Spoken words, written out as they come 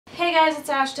Hey guys, it's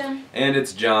Ashton. And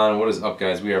it's John. What is up,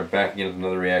 guys? We are back again with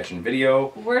another reaction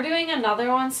video. We're doing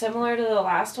another one similar to the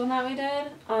last one that we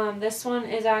did. This one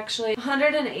is actually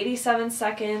 187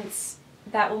 seconds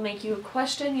that will make you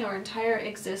question your entire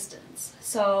existence.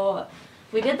 So,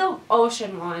 we did the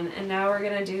ocean one, and now we're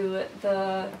gonna do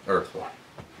the... Earth one.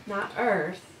 Not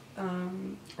Earth.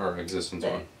 Or existence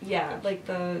one. Yeah, like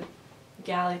the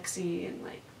galaxy and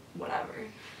like whatever.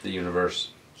 The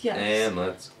universe. Yes. And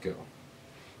let's go.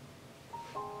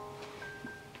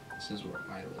 This is where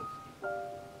I live.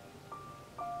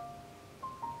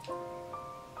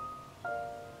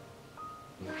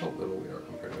 Look how little we are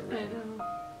compared to everything. I know.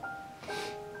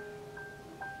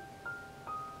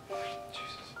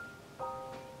 Jesus.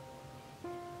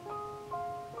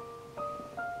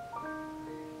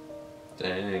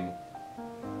 Dang.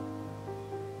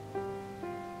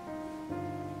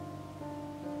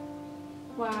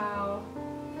 Wow.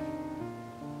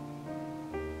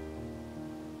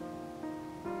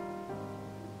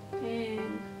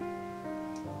 Dang.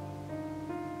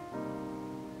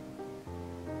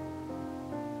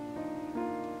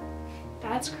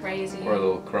 That's crazy. Or a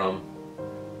little crumb.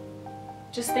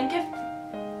 Just think if...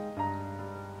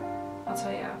 I'll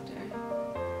tell you after.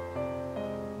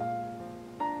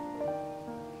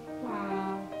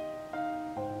 Wow.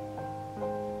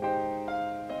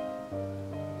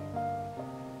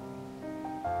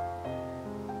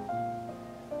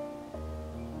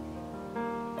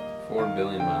 $4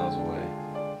 billion miles away.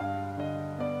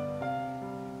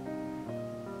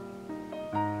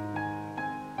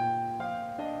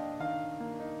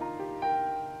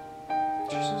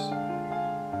 Jesus.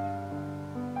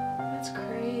 That's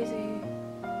crazy.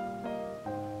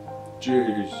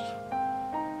 Jeez.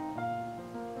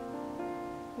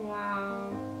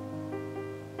 Wow.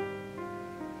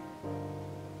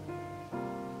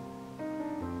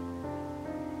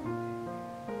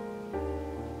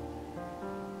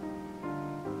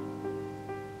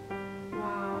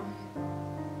 Wow.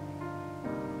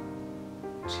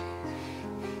 Jeez.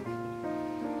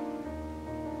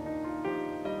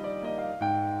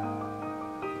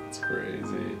 It's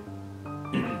crazy.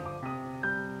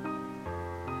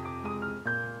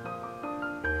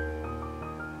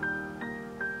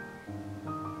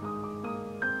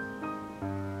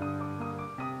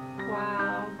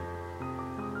 Wow.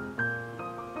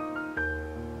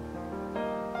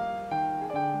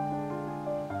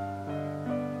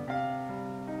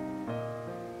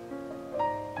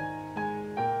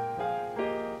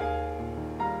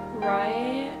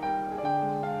 Right?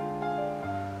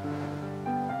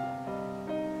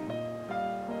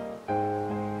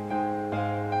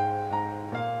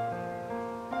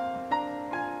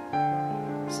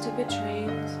 Stupid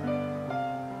trains.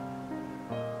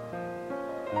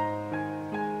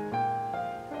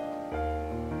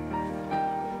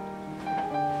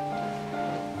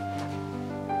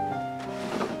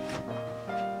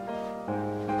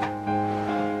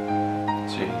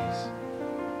 Jeez.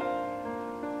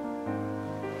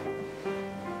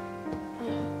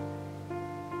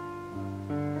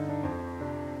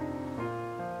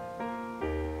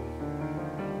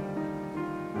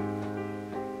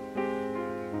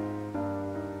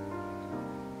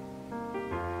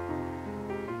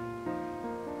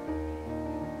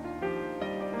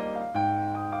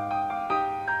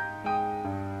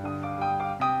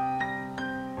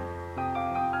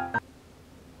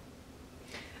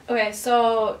 Okay,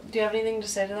 so do you have anything to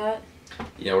say to that?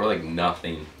 Yeah, we're like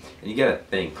nothing. And you gotta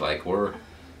think, like, we're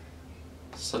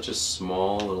such a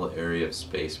small little area of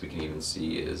space we can even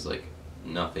see is like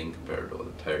nothing compared to the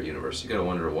entire universe. You gotta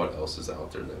wonder what else is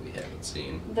out there that we haven't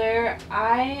seen.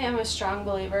 I am a strong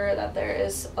believer that there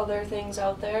is other things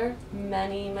out there,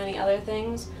 many, many other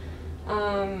things.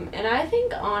 And I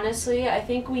think, honestly, I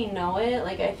think we know it.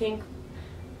 Like, I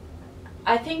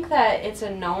think that it's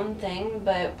a known thing,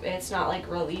 but it's not like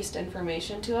released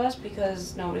information to us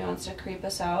because nobody wants to creep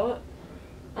us out.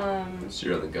 So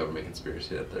you're on the government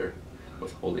conspiracy out there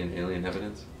withholding alien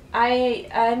evidence?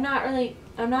 I'm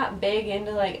not big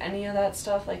into like any of that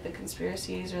stuff, like the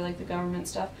conspiracies or like the government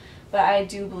stuff, but I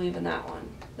do believe in that one.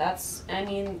 That's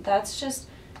just,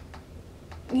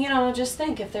 you know, just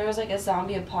think if there was like a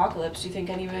zombie apocalypse, do you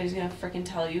think anybody's gonna freaking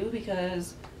tell you?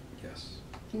 Because Yes.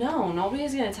 no,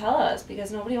 nobody's gonna tell us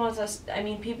because nobody wants us. I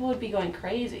mean, people would be going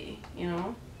crazy, you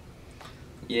know?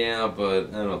 Yeah,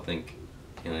 but I don't think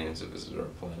aliens have visited our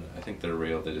planet. I think they're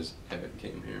real, they just haven't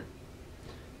came here.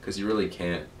 Because you really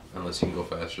can't unless you can go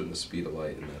faster than the speed of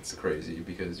light, and that's crazy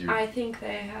because you're... I think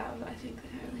they have. I think they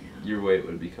really have. Your weight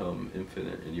would become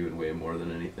infinite, and you would weigh more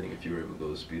than anything if you were able to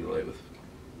go the speed of light with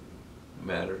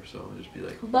matter, so it would just be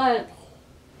like... But,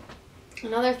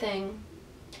 another thing,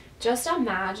 Just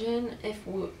imagine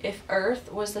if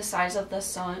Earth was the size of the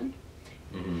sun.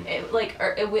 Mm-hmm.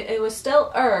 It was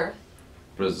still Earth,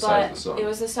 But it was the size of the sun. it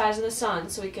was the size of the sun,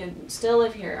 so we could still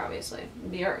live here, obviously,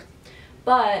 the Earth.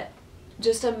 But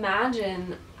just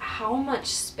imagine how much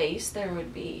space there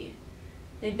would be.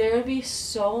 Like, there would be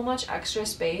so much extra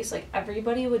space. Like,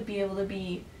 everybody would be able to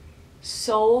be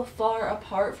so far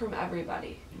apart from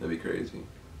everybody. That'd be crazy.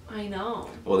 I know.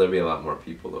 Well, there'd be a lot more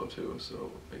people though too,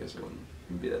 so I guess it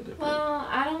wouldn't be that different. Well,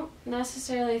 I don't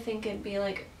necessarily think it'd be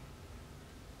like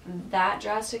that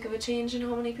drastic of a change in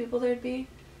how many people there'd be.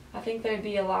 I think there'd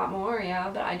be a lot more, yeah,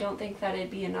 but I don't think that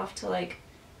it'd be enough to like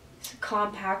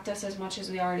compact us as much as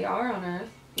we already are on Earth.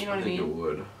 You know what I mean? I think it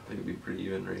would. I think it'd be a pretty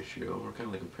even ratio. We're kind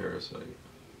of like a parasite.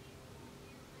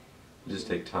 Just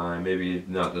take time, maybe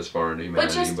not this far into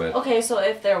humanity, but okay, so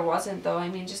if there wasn't though, I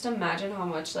mean, just imagine how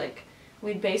much like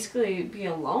we'd basically be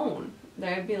alone.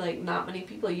 There'd be like not many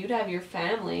people. You'd have your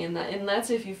family, and that's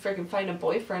if you freaking find a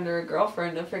boyfriend or a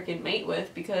girlfriend to freaking mate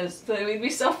with, because we'd be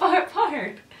so far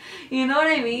apart. You know what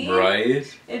I mean?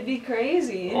 Right? It'd be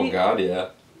crazy. Oh God, yeah.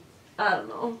 I don't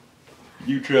know.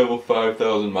 You travel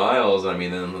 5,000 miles. I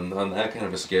mean, then on that kind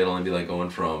of a scale, it'd be like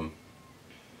going from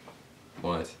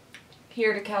what?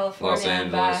 Here to California Los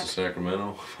and back. Angeles to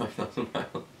Sacramento, 5,000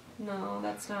 miles. No,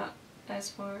 that's not as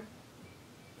far.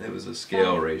 It was a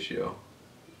scale ratio.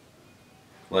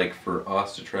 Like for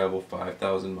us to travel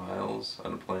 5,000 miles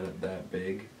on a planet that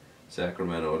big,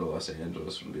 Sacramento to Los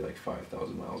Angeles would be like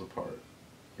 5,000 miles apart.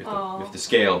 If the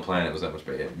scale planet was that much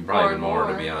big, probably even more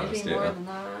to be honest. It'd be more than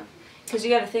that. Because you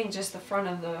got to think just the front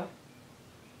of the,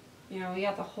 you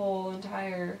got the whole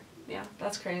entire. Yeah,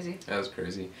 that's crazy. That's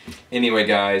crazy. Anyway,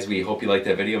 guys, we hope you liked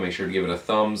that video. Make sure to give it a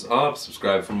thumbs up,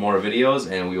 subscribe for more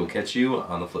videos, and we will catch you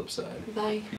on the flip side. Bye.